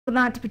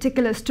That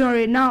particular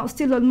story. Now,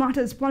 still on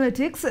matters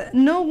politics,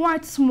 no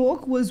white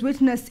smoke was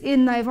witnessed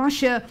in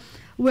Naivasha,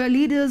 where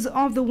leaders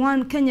of the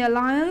One Kenya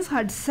Alliance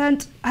had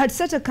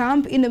set a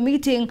camp in a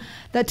meeting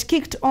that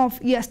kicked off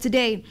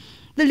yesterday.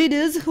 The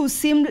leaders, who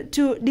seemed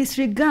to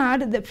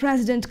disregard the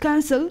President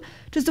Council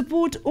to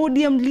support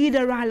ODM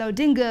leader Raila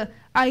Odinga,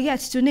 are yet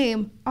to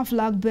name a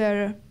flag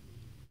bearer.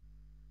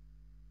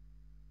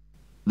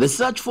 The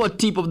search for a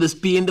tip of the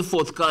spear in the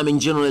forthcoming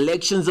general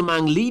elections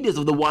among leaders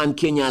of the One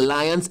Kenya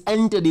Alliance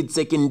entered its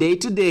second day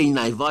today in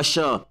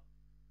Naivasha.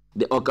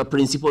 The Oka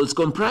principals,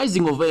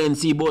 comprising of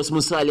ANC boss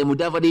Musalia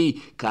Mudavadi,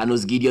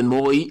 KANU's Gideon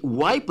Moi,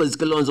 Wiper's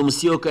Kalonzo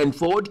Musyoka and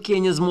Ford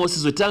Kenya's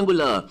Moses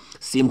Wetangula,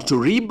 seemed to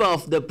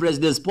rebuff the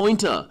president's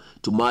pointer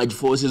to merge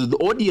forces with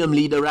ODM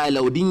leader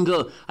Raila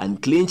Odinga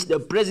and clinch the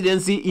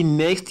presidency in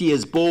next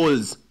year's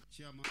polls.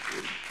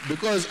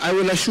 Because I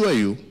will assure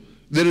you,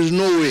 there is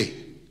no way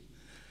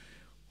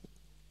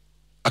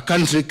a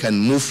country can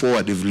move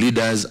forward if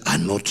leaders are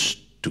not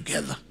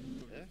together.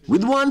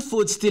 With one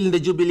foot still in the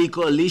Jubilee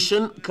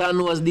coalition,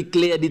 KANU has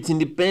declared its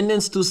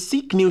independence to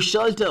seek new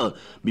shelter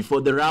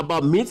before the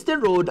rubber meets the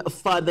road,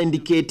 further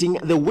indicating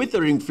the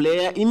withering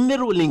flare in the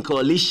ruling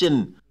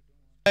coalition.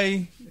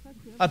 I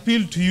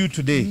appeal to you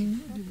today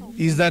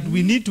is that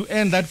we need to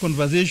end that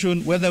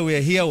conversation whether we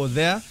are here or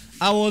there.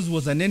 Ours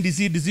was an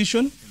NDC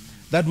decision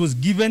that was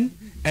given,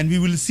 and we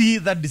will see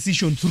that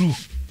decision through.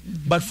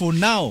 But for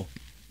now,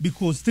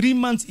 because 3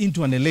 months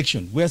into an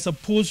election, we are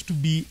supposed to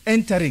be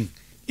entering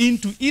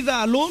into either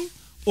alone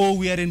or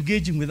we are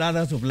engaging with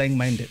others of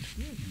like-minded.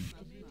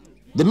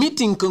 The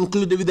meeting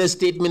concluded with a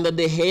statement that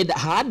the head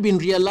had been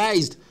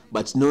realized,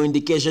 but no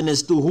indication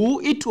as to who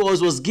it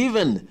was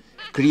given,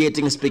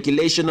 creating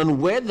speculation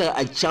on whether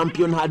a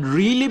champion had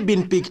really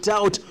been picked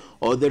out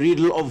or the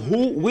riddle of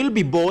who will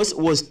be boss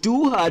was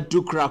too hard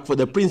to crack for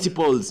the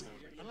principals.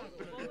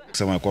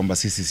 Kusema kwamba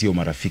sisi sio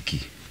marafiki.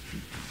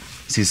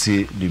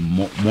 Sisi ni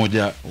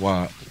moja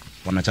wa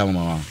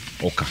wanachama wa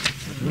Oka.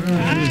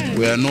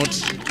 We are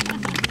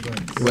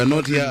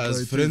not here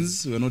as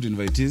friends, we are not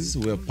invitees,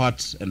 we are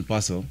part and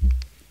parcel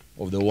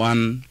of the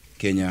One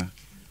Kenya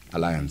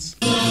Alliance.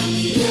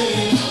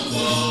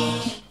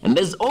 And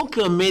as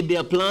Oka made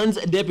their plans,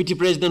 Deputy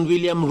President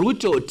William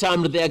Ruto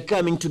termed their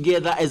coming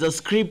together as a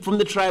script from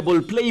the tribal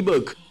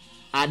playbook,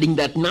 adding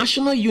that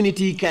national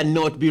unity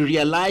cannot be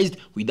realized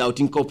without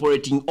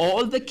incorporating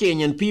all the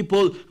Kenyan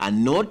people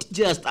and not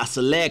just a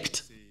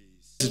select.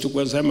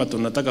 Tukwasema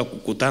tunataka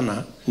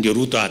kukutana ndio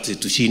Ruto ati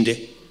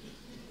tushinde.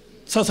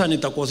 Sasa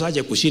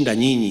nitakosaje kushinda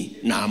nyinyi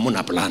na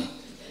hamuna plan?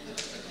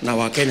 Na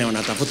Wakenya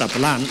wanatafuta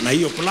plan, na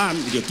hiyo plan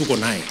ndio tuko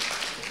naye.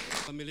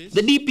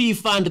 The DP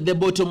funded the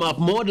bottom-up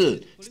model,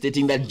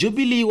 stating that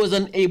Jubilee was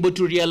unable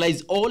to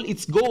realize all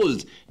its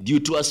goals due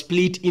to a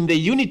split in the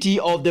unity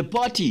of the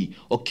party,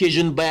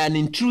 occasioned by an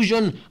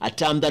intrusion, a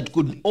term that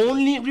could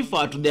only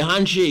refer to the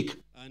handshake.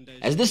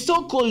 As the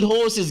so-called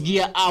horses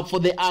gear up for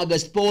the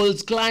August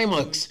polls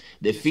climax,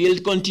 the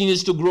field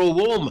continues to grow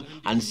warm,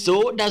 and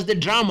so does the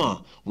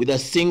drama, with a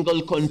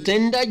single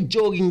contender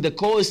jogging the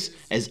course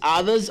as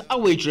others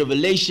await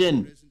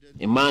revelation.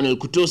 Emmanuel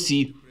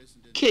Kutosi,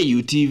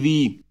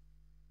 KUTV.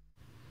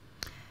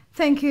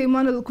 Thank you,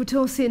 Emmanuel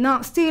Kutosi.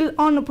 Now, still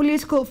on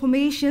political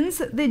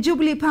formations, the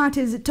Jubilee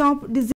Party's top